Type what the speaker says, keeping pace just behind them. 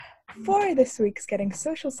for this week's Getting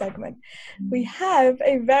Social segment, we have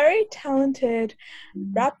a very talented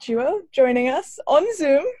rap duo joining us on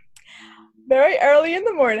Zoom very early in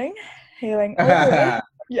the morning, hailing all the way,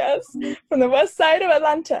 yes, from the west side of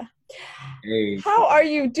Atlanta. Hey, How are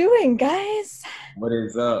you doing, guys? what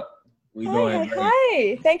is up? We Hi, doing hi, great.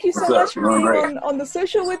 hi. Thank you so much for being on the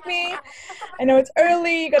social with me. I know it's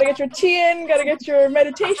early, you gotta get your tea in, gotta get your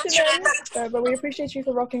meditation in, but we appreciate you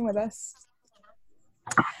for rocking with us.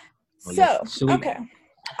 So, okay,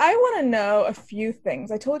 I want to know a few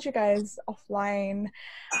things. I told you guys offline,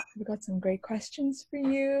 we've got some great questions for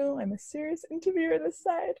you. I'm a serious interviewer this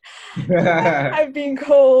side. I've been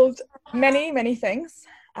called many, many things.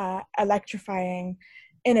 Electrifying,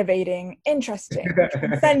 innovating, interesting,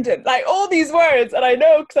 transcendent, like all these words, and I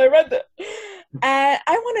know because I read them. And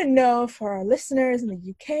I want to know for our listeners in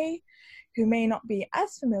the UK who may not be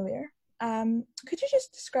as familiar, could you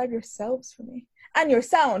just describe yourselves for me? And your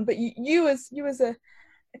sound, but you as a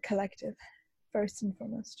collective, first and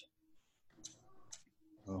foremost.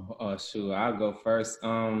 Sure. I'll go first.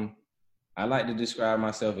 I like to describe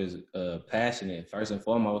myself as passionate, first and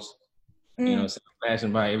foremost. You know, so I'm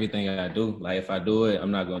passionate about everything I do. Like if I do it, I'm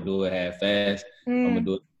not gonna do it half-assed. I'm gonna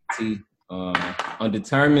do it. I'm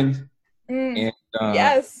determined, and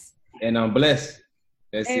yes, and I'm blessed.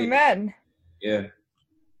 That's Amen. It. Yeah.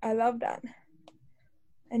 I love that.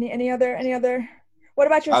 Any other? What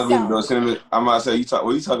about your sound? I'm about to say,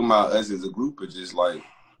 were you talking about us as a group or just like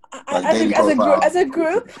as a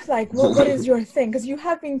group? Like, what is your thing? Because you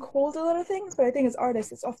have been called a lot of things, but I think as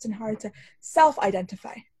artists, it's often hard to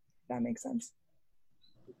self-identify. If that makes sense.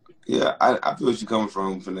 Yeah, I feel what you're coming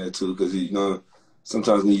from that too, because you know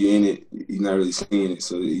sometimes when you're in it, you're not really seeing it,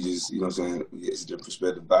 so you just what I'm saying, it's a different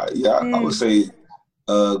perspective. But yeah, I would say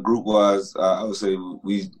group wise, I would say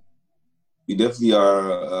we definitely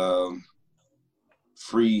are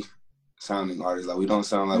free sounding artists. Like we don't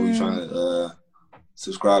sound like we're trying to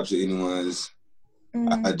subscribe to anyone's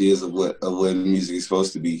ideas of what music is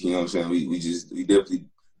supposed to be. You know what I'm saying? We definitely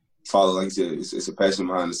follow, like I said, it's a passion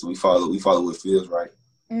behind us. So we follow what feels right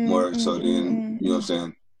more so than you know what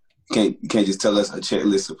I'm saying. You can't just tell us a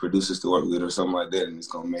checklist of producers to work with or something like that, and it's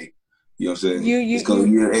gonna make you know what I'm saying. It's gonna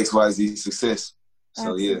be an XYZ success.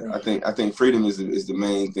 So absolutely. Yeah, I think freedom is the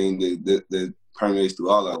main thing that permeates through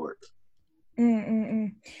all our work.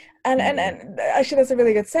 And actually that's a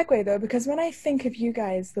really good segue though, because when I think of you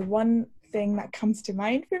guys, the one thing that comes to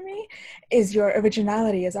mind for me is your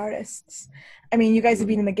originality as artists. I mean, you guys have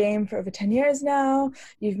been in the game for over 10 years now.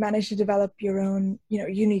 You've managed to develop your own,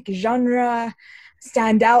 unique genre,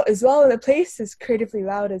 stand out as well in a place as creatively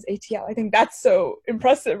loud as ATL. I think that's so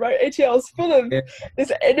impressive, right? ATL is full of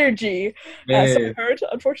this energy. So I've heard,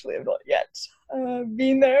 unfortunately, I've not yet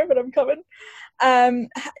been there, but I'm coming.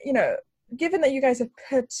 Given that you guys have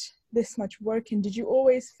put this much work in, did you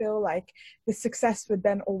always feel like the success would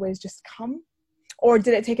then always just come? Or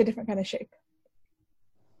did it take a different kind of shape?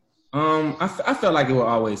 I felt like it would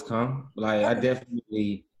always come. Like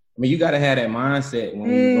okay. You got to have that mindset when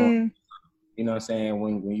you're going, you know what I'm saying?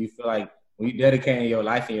 When you feel like, when you're dedicating your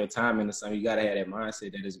life and your time into something, you got to have that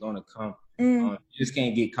mindset that it's going to come. You just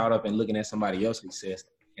can't get caught up in looking at somebody else's success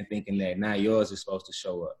and thinking that now yours is supposed to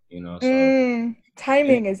show up, So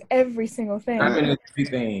timing is every single thing. Timing is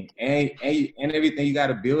everything. And everything, you got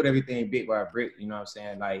to build everything brick by brick, you know what I'm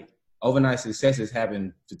saying? Like, overnight successes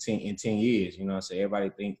happen in 10 years, you know what I'm saying? Everybody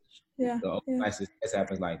thinks the overnight success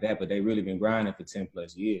happens like that, but they really been grinding for 10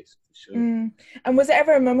 plus years, for sure. And was there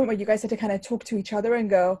ever a moment where you guys had to kind of talk to each other and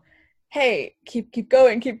go, hey, keep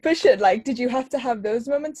going, keep pushing? Like, did you have to have those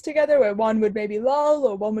moments together where one would maybe lull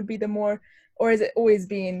or one would be the more, or has it always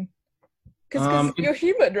been? Because you're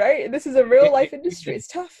human, right? This is a real life industry. It's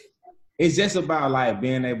tough. It's just about like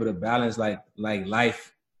being able to balance like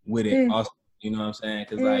life with it also. You know what I'm saying?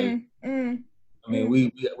 Because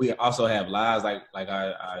we also have lives like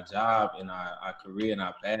our job and our career and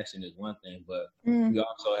our passion is one thing, but we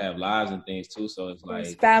also have lives and things too. So it's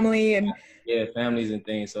like family and families and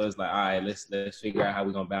things. So it's like, all right, let's figure out how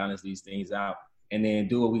we're gonna balance these things out and then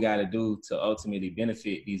do what we got to do to ultimately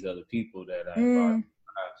benefit these other people that are involved in our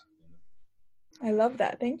lives. I love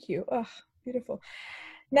that. Thank you. Oh, beautiful.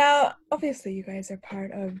 Now, obviously, you guys are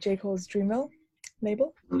part of J. Cole's Dreamville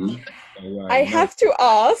label. I have to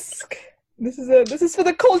ask. This is for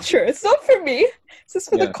the culture. It's not for me. This is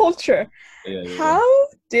for the culture. How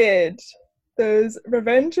did those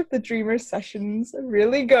Revenge of the Dreamers sessions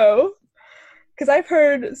really go? Because I've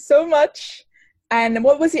heard so much. And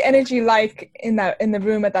what was the energy like in the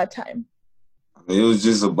room at that time? It was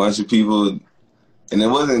just a bunch of people And it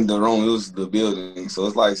wasn't the room, it was the building. So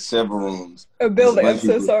it's like several rooms. A building, I'm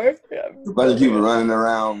so sorry. Yeah, a bunch of people running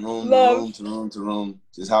around room to room,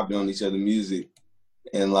 just hopping on each other's music.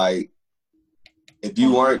 And like, if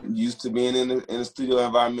you weren't used to being in a studio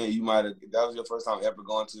environment, you might have, if that was your first time ever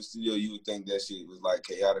going to the studio, you would think that shit was like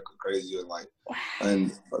chaotic or crazy or like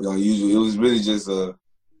unusual. It was really just it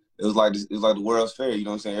was like the World's Fair, you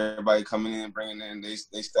know what I'm saying? Everybody coming in, bringing in they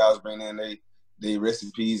styles, bringing in they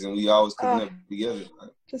recipes, and we always cooking up together.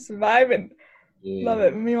 Like, just vibing. Yeah. Love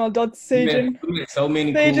it. Meanwhile, Dot's saging. So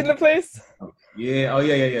many saging the place. Yeah. Oh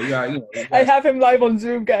yeah. I have him live on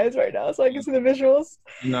Zoom, guys, right now, so I can see the visuals.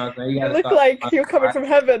 You know what I'm saying? You look like you're coming from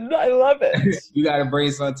heaven. I love it. You got to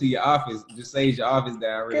bring something to your office. Just sage your office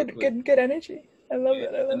down real quick. Good energy. I love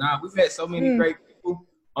it. We've had so many great people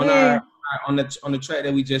on on the track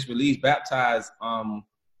that we just released. Baptized.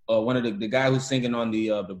 One of the guy who's singing on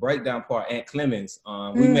the breakdown part, Ant Clemens.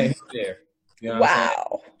 We met him there. You know what I'm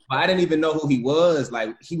saying? But I didn't even know who he was.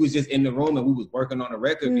 Like, he was just in the room and we was working on a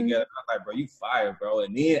record together. I was like, bro, you fired, bro.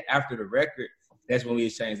 And then after the record, that's when we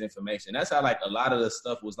exchanged information. That's how like a lot of the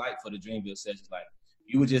stuff was like for the Dreamville sessions. Like,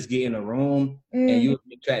 you would just get in a room and you would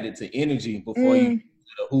be attracted to energy before you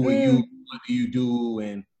who are you, what do you do,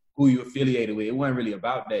 and who you affiliated with. It wasn't really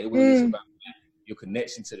about that. It was just about your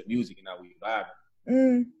connection to the music and how we vibing.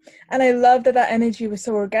 And I love that energy was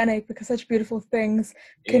so organic, because such beautiful things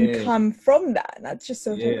can come from that, and that's just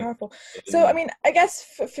so powerful. So I mean, I guess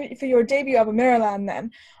for your debut album Maryland,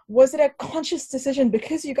 then, was it a conscious decision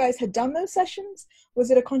because you guys had done those sessions?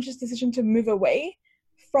 Was it a conscious decision to move away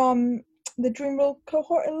from the Dreamville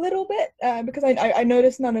cohort a little bit, because I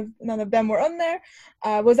noticed none of them were on there?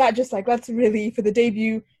 Was that just like, let's really, for the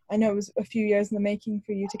debut, I know it was a few years in the making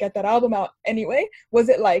for you to get that album out anyway, was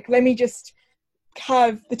it like, let me just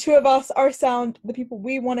have the two of us, our sound, the people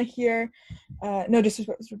we want to hear, no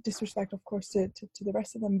disrespect of course to the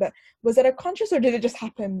rest of them, but was it a conscious, or did it just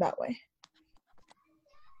happen that way?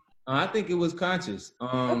 I think it was conscious.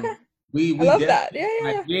 Okay. We I love that.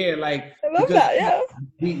 Like I love that. Yeah.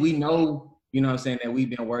 We know, you know what I'm saying, that we've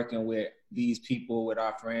been working with these people, with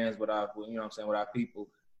our friends, with our, you know what I'm saying, with our people,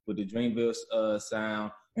 with the Dreamville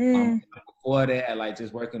sound. Before that, like,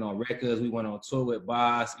 just working on records. We went on tour with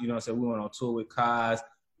Boss, you know what I'm saying, we went on tour with Kaz.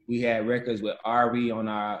 We had records with Ari on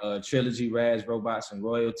our trilogy, Raz, Robots, and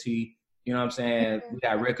Royalty. You know what I'm saying? We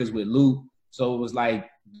got records with Luke. So it was like,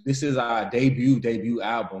 this is our debut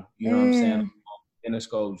album. You know what I'm saying?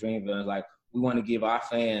 Interscope Dreamville. It's like, we want to give our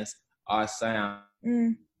fans our sound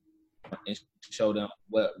and show them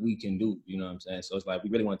what we can do. You know what I'm saying? So it's like, we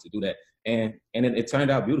really wanted to do that. And it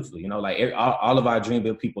turned out beautifully, you know, like all of our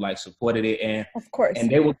Dreamville people like supported it, and of course,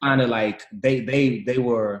 and they were kind of like they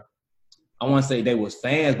were, I want to say they was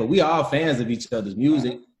fans, but we all fans of each other's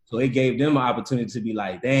music, so it gave them an opportunity to be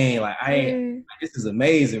like, dang, like like, this is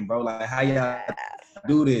amazing, bro, like how y'all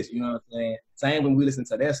do this, you know what I'm saying? Same when we listen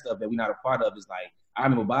to their stuff that we're not a part of, is like, I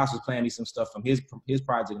remember Boss was playing me some stuff from his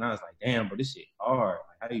project, and I was like, damn, bro, this shit hard.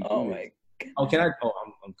 Like, how do you do this? Oh, can I? Oh,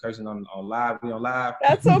 I'm cursing on live. We on live.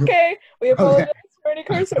 That's okay. We apologize for any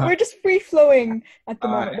curse. We're just free flowing at the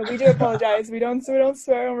moment, but we do apologize. We don't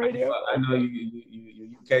swear on radio. I know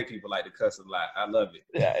you UK people like to cuss a lot. I love it.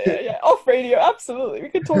 Yeah. Off radio, absolutely. We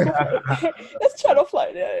can talk. That's channel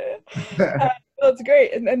flight. Yeah. That's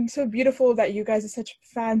great, and so beautiful that you guys are such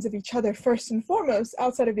fans of each other first and foremost,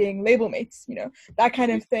 outside of being label mates. You know, that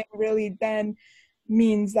kind of thing really then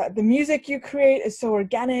means that the music you create is so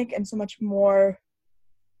organic and so much more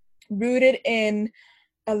rooted in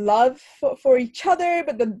a love for each other,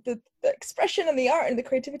 but the expression and the art and the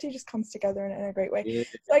creativity just comes together in a great way. Yeah.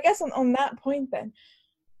 So I guess on that point then,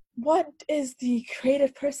 what is the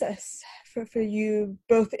creative process for you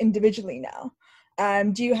both individually now?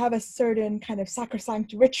 Do you have a certain kind of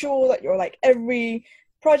sacrosanct ritual that you're like, every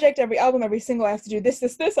project, every album, every single, I have to do this,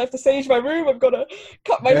 I have to sage my room, I've got to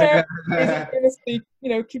cut my hair? Famously,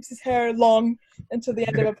 you know, keeps his hair long until the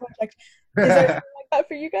end of a project. Is there anything like that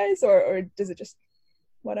for you guys, or does it just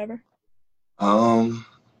whatever?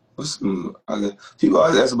 People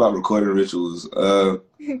always ask about recording rituals. I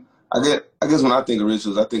guess when I think of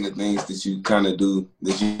rituals, I think of things that you kind of do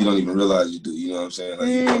that you don't even realize you do. You know what I'm saying? Like,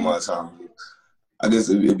 you know, my time. I guess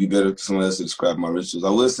it'd be better for someone else to describe my rituals.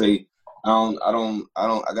 I would say I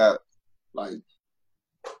got like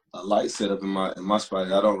a light set up in my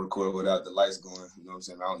spot. I don't record without the lights going. You know what I'm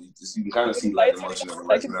saying? You can kind of see like the motion of the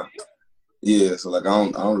lights now. Yeah, so like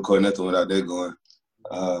I don't record nothing without that going.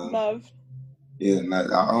 Love. Yeah, and I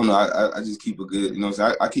don't know. I just keep a good. You know what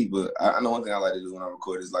I'm saying? I know one thing I like to do when I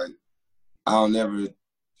record is like, I'll never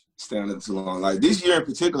stand up too long. Like this year in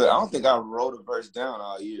particular, I don't think I wrote a verse down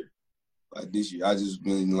all year. Like this year, I just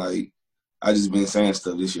been like I just been saying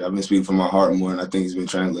stuff this year. I've been speaking from my heart more, and I think it's been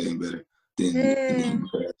translating better than the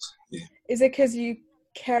past. Yeah. Is it because you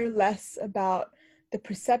care less about the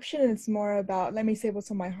perception and it's more about, let me say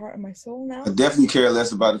what's on my heart and my soul now? I definitely care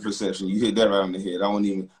less about the perception. You hit that right on the head.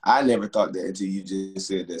 I never thought that until you just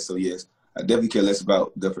said that. So yes, I definitely care less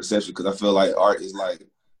about the perception because I feel like art is like,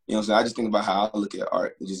 you know what I'm saying? I just think about how I look at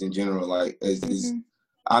art just in general. Like,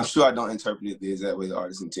 I'm sure I don't interpret it the exact way the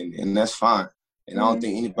artist intended, and that's fine. And I don't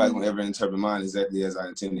think anybody's gonna ever interpret mine exactly as I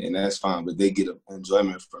intended, and that's fine. But they get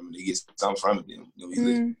enjoyment from it. They get something from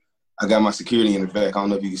it. I got my security in the back. I don't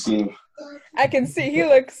know if you can see him. I can see. He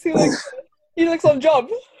looks on job.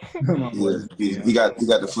 Yeah, he got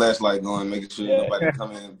the flashlight going, making sure nobody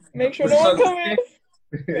come in. Make sure no one come in.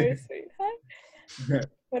 Very sweet. Hi.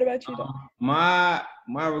 What about you, Don? My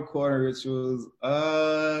recording rituals.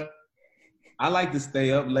 I like to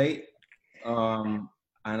stay up late.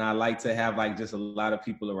 And I like to have like just a lot of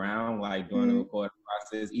people around, like during the recording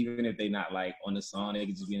process, even if they're not like on the song, they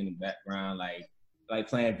can just be in the background, like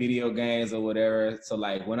playing video games or whatever. So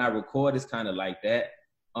like when I record, it's kind of like that.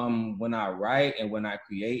 When I write and when I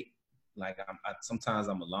create, like sometimes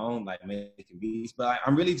I'm alone, like making beats, but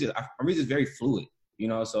I'm really just very fluid, you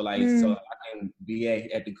know. So like so I can be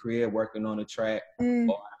at the crib working on a track,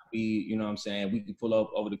 or be, you know what I'm saying, we can pull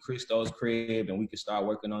up over to Christo's crib and we can start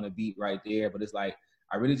working on a beat right there. But it's like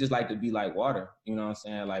I really just like to be like water, you know what I'm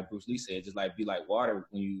saying? Like Bruce Lee said, just like be like water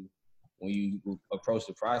when you approach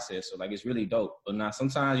the process. So like it's really dope. But now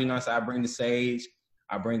sometimes, you know what I'm saying, I bring the sage,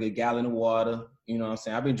 I bring a gallon of water, you know what I'm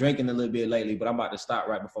saying? I've been drinking a little bit lately, but I'm about to stop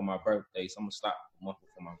right before my birthday. So I'm gonna stop a month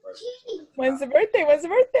before my birthday. So, When's the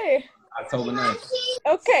birthday? October 9th.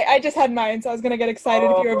 Okay, I just had mine, so I was gonna get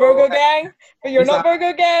excited if you're a Virgo gang, but you're not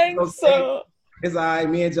Virgo gang, so. It's all right.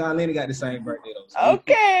 Me and John Lennon got the same birthday though. So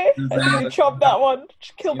okay, I think you chopped that one.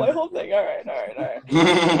 Kill my whole thing. All right.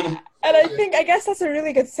 And I guess that's a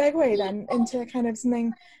really good segue then into kind of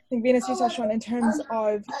something I think Venus you touched on in terms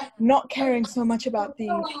of not caring so much about the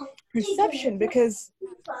perception, because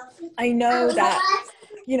I know that,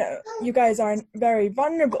 you know, you guys are very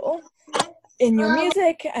vulnerable in your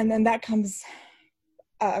music, and then that comes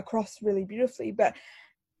across really beautifully. But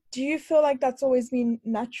do you feel like that's always been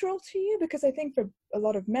natural to you? Because I think for a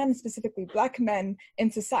lot of men, specifically Black men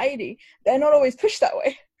in society, they're not always pushed that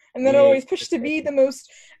way. And they're not always pushed to be the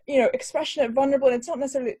most, you know, expressionate, vulnerable. And it's not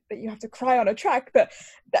necessarily that you have to cry on a track, but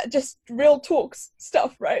that just real talks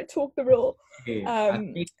stuff, right? Talk the real. I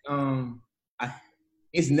think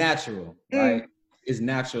it's natural, right? It's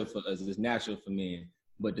natural for us. It's natural for men.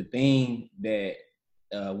 But the thing that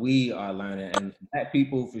we are learning, and Black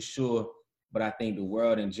people for sure, but I think the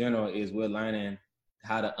world in general, is we're learning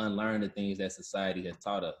how to unlearn the things that society has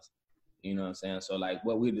taught us. You know what I'm saying? So like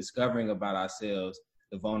what we're discovering about ourselves,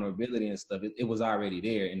 the vulnerability and stuff, it was already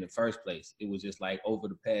there in the first place. It was just like over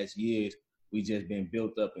the past years, we just been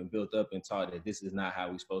built up and taught that this is not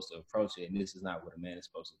how we're supposed to approach it, and this is not what a man is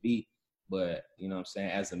supposed to be. But you know what I'm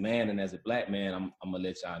saying? As a man and as a Black man, I'm gonna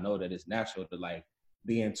let y'all know that it's natural to like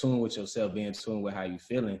be in tune with yourself, be in tune with how you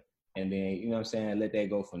feeling. And then, you know what I'm saying, let that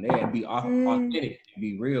go from there and be authentic, and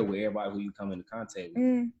be real with everybody who you come into contact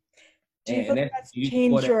with. Do you feel like that's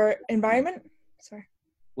changed your environment? Sorry.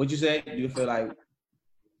 What'd you say? Do you feel like?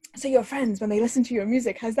 So your friends, when they listen to your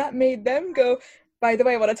music, has that made them go, by the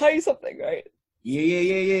way, I want to tell you something, right? Yeah.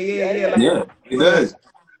 Yeah, it does.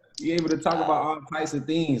 You're able to talk about all types of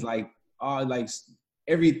things, like all like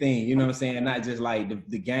everything, you know what I'm saying? Not just like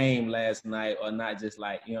the game last night, or not just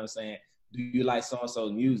like, you know what I'm saying, do you like so-and-so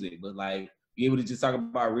music, but like be able to just talk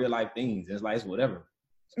about real life things. It's like, it's whatever.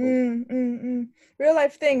 So, real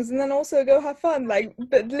life things, and then also go have fun, like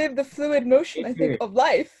but live the fluid motion, I think, of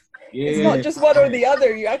life. It's not just one or the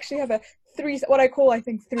other. You actually have what I call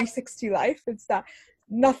 360 life. It's that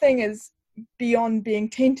nothing is beyond being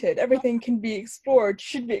tainted. Everything can be explored,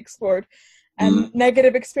 should be explored. And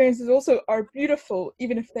negative experiences also are beautiful,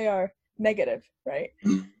 even if they are negative, right?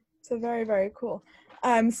 So very, very cool.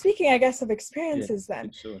 Speaking, I guess, of experiences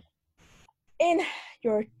then. Sure. In a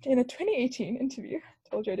 2018 interview,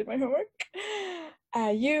 told you I did my homework,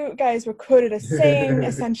 you guys were quoted as saying,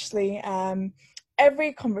 essentially,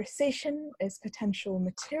 every conversation is potential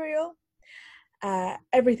material.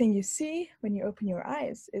 Everything you see when you open your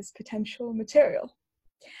eyes is potential material.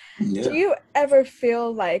 Yeah. Do you ever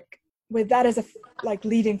feel like, with that as a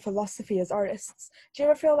leading philosophy as artists, do you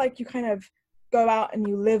ever feel like you kind of go out and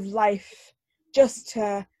you live life just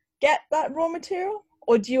to get that raw material?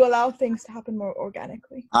 Or do you allow things to happen more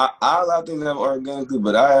organically? I allow things to happen organically,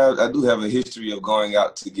 but I do have a history of going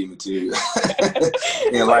out to get material.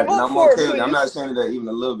 And I'm okay with it. I'm not ashamed of that even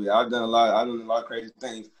a little bit. I've done a lot of crazy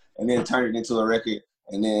things, and then turned it into a record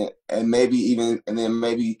and then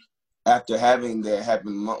maybe after having that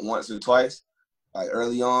happen once or twice, like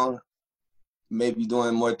early on, maybe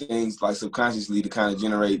doing more things like subconsciously to kind of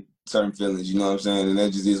generate certain feelings, you know what I'm saying? And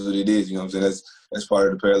that just is what it is, you know what I'm saying? That's part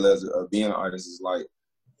of the parallels of being an artist is like,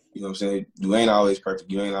 you know what I'm saying? You ain't always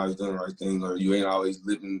perfect. You ain't always doing the right thing, or you ain't always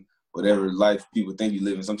living whatever life people think you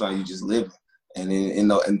living. Sometimes you just live. And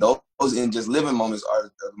then those just living moments are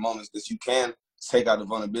the moments that you can take out the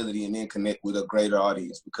vulnerability and then connect with a greater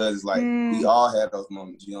audience, because like we all have those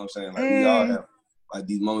moments, you know what I'm saying? Like we all have like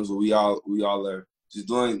these moments where we all are just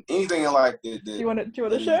doing anything in life that do you want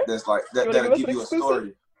to share? That's like that'll give you a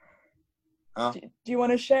story. Huh? Do you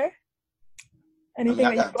want to share? Anything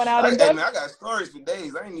that you've gone out and done? done? Man, I got stories for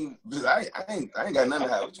days. I ain't got nothing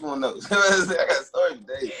to hide. What you want to know? I got stories for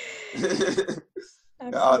days.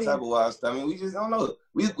 Got all type of wild stuff. I mean, we just don't know.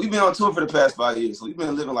 We've been on tour for the past 5 years, so we've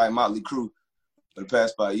been living like Motley Crue for the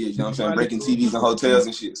past 5 years. You know what I'm saying? Breaking TVs in hotels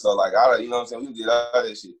and shit. So like, you know what I'm saying? We did all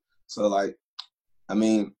that shit. So like, I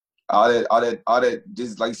mean, all that.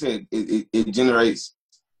 Just like I said, it generates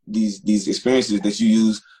these experiences that you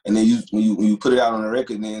use, and then when you put it out on a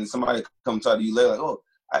record, and then somebody come talk to you later like, oh,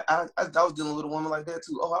 I was dealing with a woman like that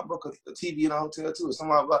too. Oh, I broke a TV in a hotel too, or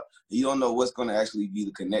something like that. You don't know what's going to actually be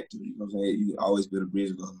the connector. You know what I'm saying? You can always build a bridge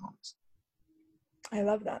with those moments. I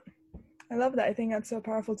love that. I think that's so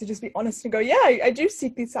powerful to just be honest and go, yeah, I do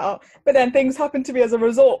seek these out, but then things happen to me as a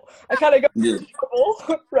result. I kind of go,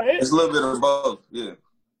 trouble, right? It's a little bit of both, yeah.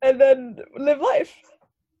 And then live life.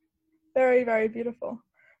 Very, very beautiful.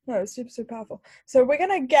 No, super, super powerful. So we're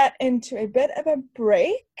going to get into a bit of a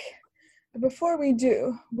break. But before we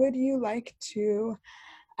do, would you like to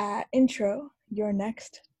intro your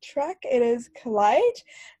next track? It is Collide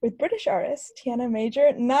with British artist Tiana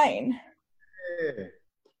Major 9. Yeah.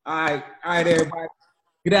 All right, everybody.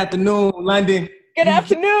 Good afternoon, London. Good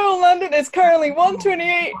afternoon, London. It's currently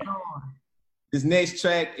 1:28. This next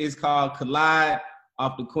track is called Collide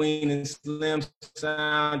off the Queen and Slim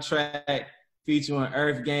soundtrack, featuring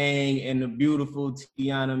Earth Gang and the beautiful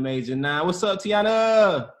Tiana Major 9. What's up,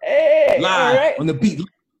 Tiana? Hey, live all right. on the beat,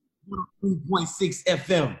 3.6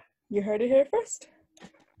 FM. You heard it here first.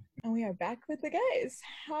 And we are back with the guys.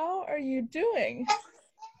 How are you doing?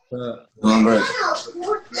 Doing great.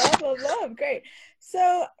 Love. Great.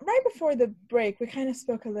 So right before the break, we kind of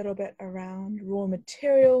spoke a little bit around raw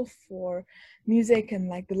material for music and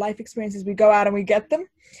like the life experiences we go out and we get them.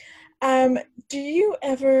 Do you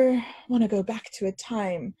ever want to go back to a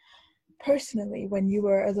time personally when you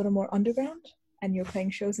were a little more underground and you're playing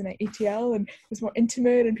shows in an ETL and it was more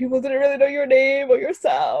intimate and people didn't really know your name or your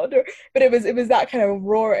sound, but it was that kind of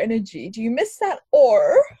raw energy? Do you miss that,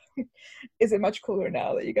 or is it much cooler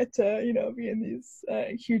now that you get to, you know, be in these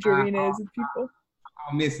huge arenas with people?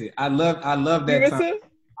 I miss it. I love that. You miss time. it?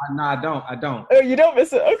 No, I don't. Oh, you don't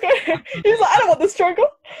miss it? Okay. He's like, I don't want the struggle.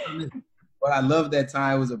 But I love that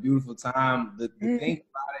time. It was a beautiful time. The thing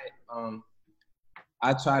about it,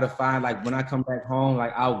 I try to find, like, when I come back home,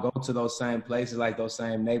 like, I'll go to those same places, like those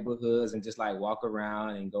same neighborhoods, and just like walk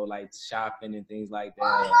around and go like shopping and things like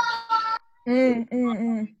that.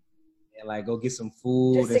 And like go get some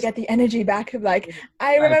food. Just to get the energy back of like,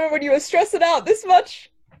 I remember when you were stressing out this much.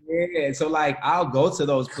 Yeah, so like I'll go to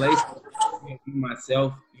those places and be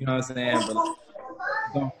myself, you know what I'm saying?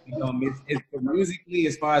 But you don't miss it. Musically,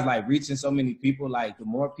 as far as like reaching so many people, like the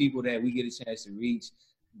more people that we get a chance to reach,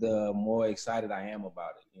 the more excited I am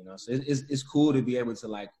about it, you know? So it's cool to be able to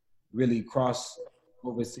like really cross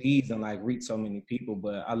overseas and like reach so many people,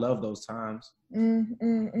 but I love those times.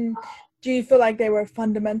 Do you feel like they were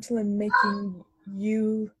fundamental in making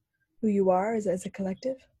you who you are as a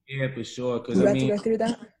collective? Yeah, for sure. Because you had to go through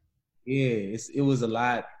that? Yeah, it was a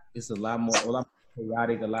lot. It's a lot more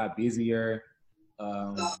chaotic, a lot busier. You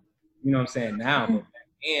know what I'm saying now, but back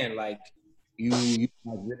then, like you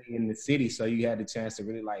were really in the city, so you had the chance to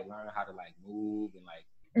really like learn how to like move and like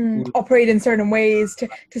operate in certain ways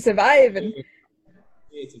to survive and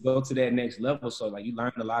to go to that next level. So like you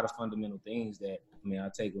learned a lot of fundamental things that I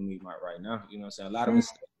take with me right now. You know what I'm saying? A lot of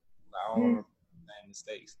mistakes. I don't remember the same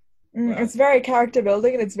mistakes. It's very character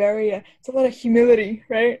building, and it's a lot of humility,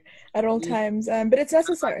 right, at all times. But it's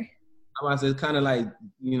necessary. I was it's kind of like,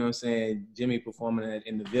 you know what I'm saying, Jimmy performing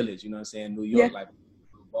in the Village, you know what I'm saying, New York, like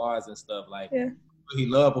bars and stuff. Like he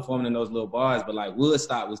loved performing in those little bars, but like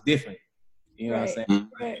Woodstock was different. You know what I'm saying?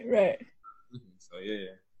 Right. So yeah.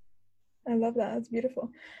 I love that. That's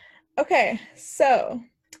beautiful. Okay, so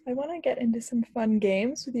I want to get into some fun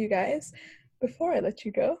games with you guys before I let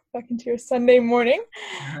you go back into your Sunday morning.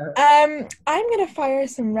 I'm going to fire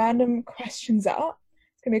some random questions out.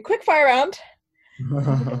 It's going to be a quick fire round.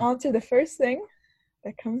 Answer the first thing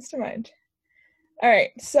that comes to mind. All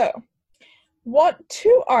right, so what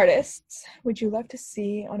 2 artists would you love to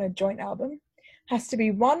see on a joint album? Has to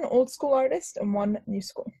be 1 old school artist and 1 new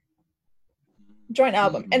school. Joint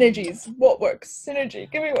album, energies, what works,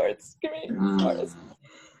 synergy, give me words, give me artists.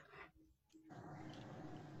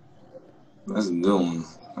 That's a good one.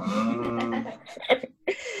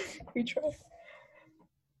 We try.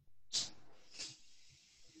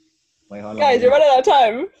 Wait, hold on. Guys, you're running out of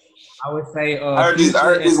time. I would say. I heard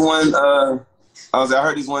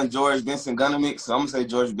this one George Benson Gunna mix. So I'm gonna say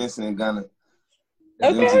George Benson and Gunna.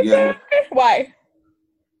 Okay. Why?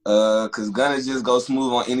 Cause Gunna just go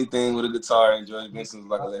smooth on anything with a guitar, and George Benson's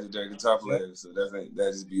like a legendary guitar player. So that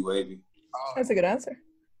just be wavy. That's a good answer.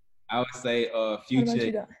 I would say Future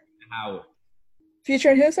and Howard. Future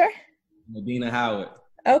and who, sorry? Medina Howard.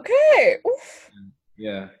 Okay. Oof.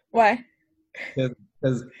 Yeah. Why?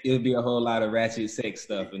 Because it would be a whole lot of ratchet sex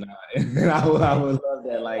stuff, and I would love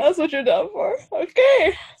that. Like, that's what you're down for.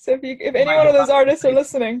 Okay. So if any one of those artists are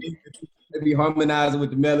listening, they'd be harmonizing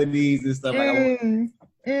with the melodies and stuff. Like I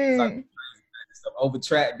want stuff over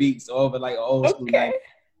trap beats, over like old school. Okay.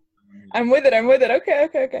 I'm with it.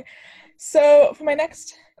 Okay. So for my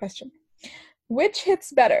next question, which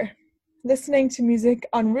hits better? Listening to music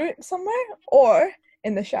en route somewhere or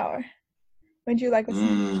in the shower? When do you like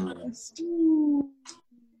listening to most? You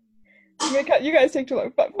guys take too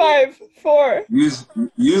long. 5, 4.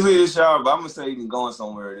 Usually in the shower, but I'm gonna say you can go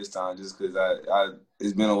somewhere this time just because I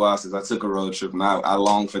it's been a while since I took a road trip and I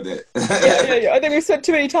long for that. yeah. I think we spent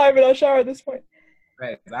too many time in our shower at this point.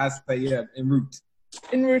 Right. I say en route.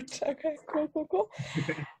 En route. Okay. Cool.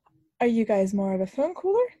 Are you guys more of a phone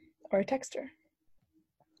cooler or a texter?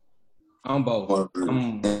 I'm both.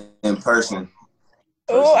 In person.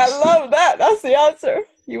 Oh, I love that. That's the answer.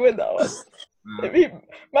 You win that one.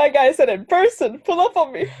 My guy said in person. Pull up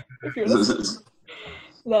on me if you're listening.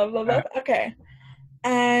 Love. Okay.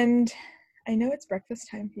 And I know it's breakfast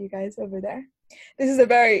time for you guys over there. This is a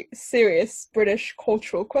very serious British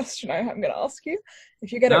cultural question I'm going to ask you.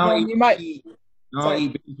 If you get it wrong, you might... Don't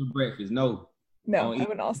eat bacon for breakfast. No, I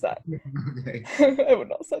wouldn't ask that. Okay. I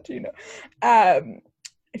wouldn't ask that to you,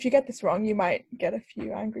 if you get this wrong, you might get a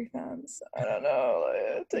few angry fans. I don't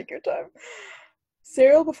know. Take your time.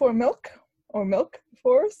 Cereal before milk or milk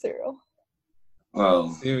before cereal?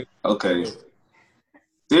 Oh, okay.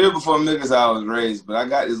 Cereal before milk is how I was raised, but I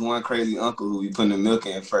got this one crazy uncle who be putting the milk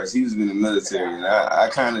in first. He was in the military, and I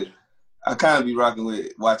kind of be rocking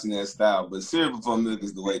with watching that style. But cereal before milk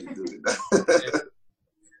is the way to do it.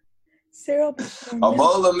 Cereal before milk. A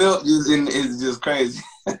bowl of milk is just crazy.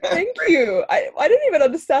 Thank you. I didn't even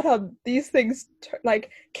understand how these things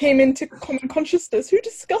came into common consciousness. Who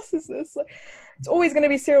discusses this? It's always going to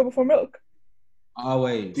be cereal before milk.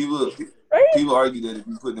 Always. People argue that if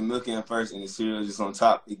you put the milk in first and the cereal just on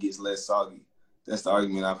top, it gets less soggy. That's the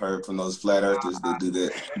argument I've heard from those flat earthers that do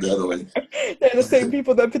that the other way. They're the same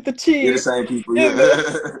people that put the cheese. They're the same people.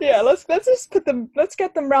 Yeah. Yeah. Let's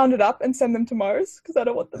get them rounded up and send them to Mars because I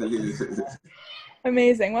don't want them.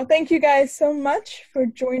 Amazing. Well, thank you guys so much for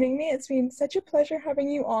joining me. It's been such a pleasure having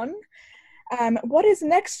you on. What is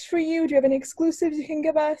next for you? Do you have any exclusives you can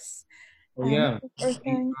give us? We're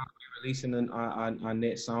releasing our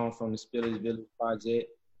next song from the Spillage Village project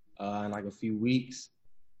in like a few weeks.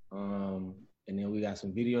 And then we got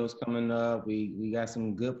some videos coming up. We got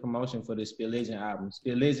some good promotion for the Spilligion album.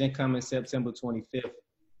 Spilligion coming September 25th.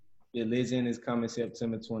 Spilligion is coming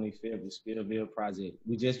September 25th. The Spillville project.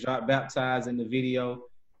 We just dropped Baptized in the video.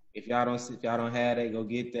 If y'all don't have it, go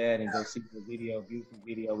get that and go see the video. Beautiful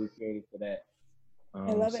video we created for that.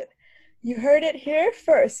 I love it. You heard it here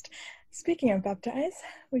first. Speaking of Baptized,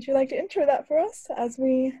 would you like to intro that for us as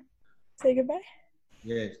we say goodbye?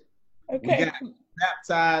 Yes. Okay. We got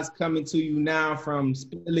Baptized coming to you now from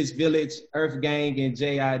Spillage Village, Earth Gang, and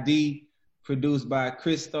JID, produced by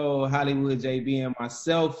Crystal, Hollywood JB, and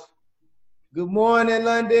myself. Good morning,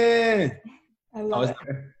 London. I love it.